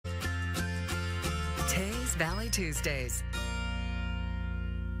Teays Valley Tuesdays.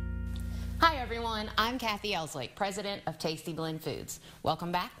 Hi everyone, I'm Kathy Elslake, president of Tasty Blend Foods.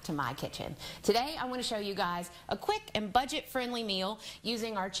 Welcome back to my kitchen. Today I want to show you guys a quick and budget-friendly meal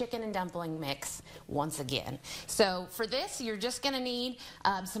using our chicken and dumpling mix once again. So for this, you're just going to need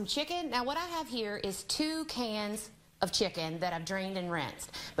some chicken. Now what I have here is 2 cans of chicken that I've drained and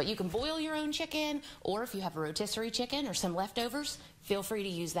rinsed. But you can boil your own chicken, or if you have a rotisserie chicken or some leftovers, feel free to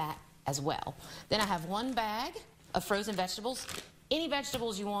use that as well. Then I have 1 bag of frozen vegetables. Any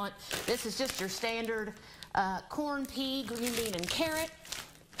vegetables you want. This is just your standard corn, pea, green bean, and carrot.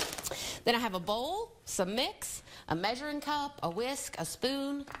 Then I have a bowl, some mix, a measuring cup, a whisk, a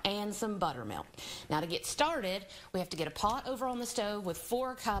spoon, and some buttermilk. Now to get started, we have to get a pot over on the stove with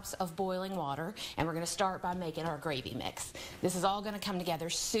 4 cups of boiling water, and we're going to start by making our gravy mix. This is all going to come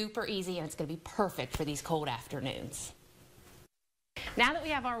together super easy, and it's going to be perfect for these cold afternoons. Now that we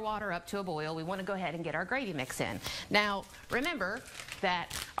have our water up to a boil, we want to go ahead and get our gravy mix in. Now, remember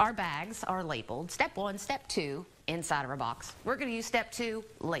that our bags are labeled step 1, step 2 inside of our box. We're going to use step 2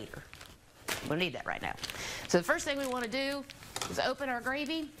 later. We don't need that right now. So the first thing we want to do is open our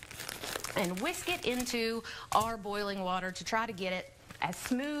gravy and whisk it into our boiling water to try to get it as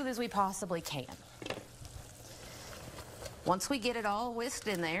smooth as we possibly can. Once we get it all whisked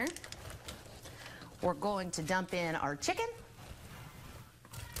in there, we're going to dump in our chicken.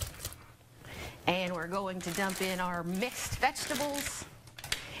 And we're going to dump in our mixed vegetables.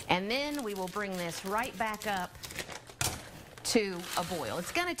 And then we will bring this right back up to a boil.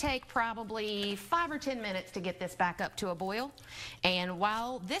 It's going to take probably 5 or 10 minutes to get this back up to a boil. And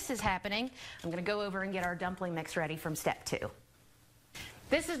while this is happening, I'm going to go over and get our dumpling mix ready from step 2.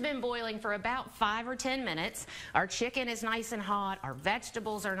 This has been boiling for about 5 or 10 minutes. Our chicken is nice and hot. Our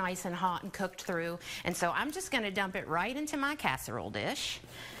vegetables are nice and hot and cooked through. And so I'm just going to dump it right into my casserole dish.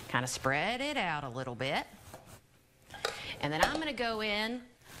 Kind of spread it out a little bit. And then I'm going to go in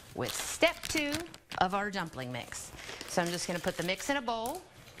with step 2 of our dumpling mix. So I'm just going to put the mix in a bowl.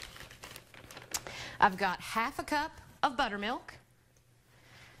 I've got 1/2 cup of buttermilk.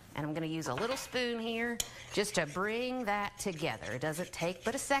 And I'm going to use a little spoon here just to bring that together. It doesn't take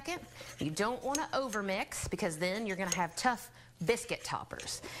but a second. You don't want to overmix because then you're going to have tough biscuit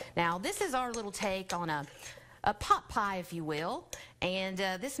toppers. Now this is our little take on a pot pie, if you will, and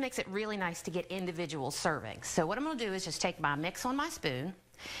this makes it really nice to get individual servings. So what I'm going to do is just take my mix on my spoon,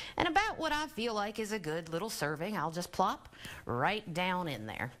 and about what I feel like is a good little serving, I'll just plop right down in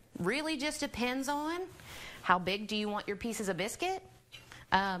there. Really just depends on how big do you want your pieces of biscuit.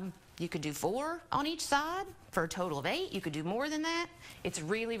 You could do 4 on each side for a total of 8. You could do more than that. It's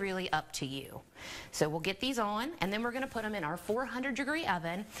really, really up to you. So we'll get these on, and then we're going to put them in our 400-degree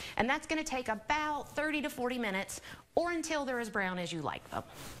oven, and that's going to take about 30 to 40 minutes or until they're as brown as you like them.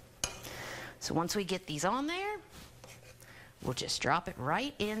 So once we get these on there, we'll just drop it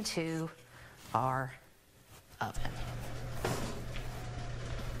right into our oven.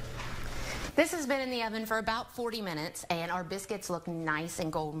 This has been in the oven for about 40 minutes, and our biscuits look nice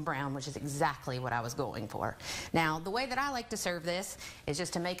and golden brown, which is exactly what I was going for. Now, the way that I like to serve this is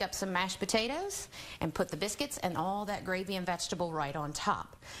just to make up some mashed potatoes and put the biscuits and all that gravy and vegetable right on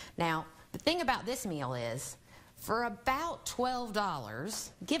top. Now, the thing about this meal is, for about $12,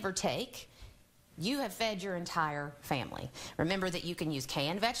 give or take, you have fed your entire family. Remember that you can use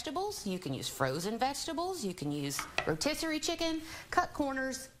canned vegetables, you can use frozen vegetables, you can use rotisserie chicken, cut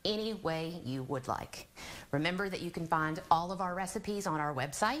corners, any way you would like. Remember that you can find all of our recipes on our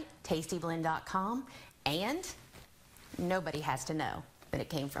website, tastyblend.com, and nobody has to know that it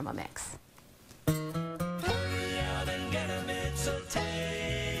came from a mix. Hurry out and get 'em, it's so tasty.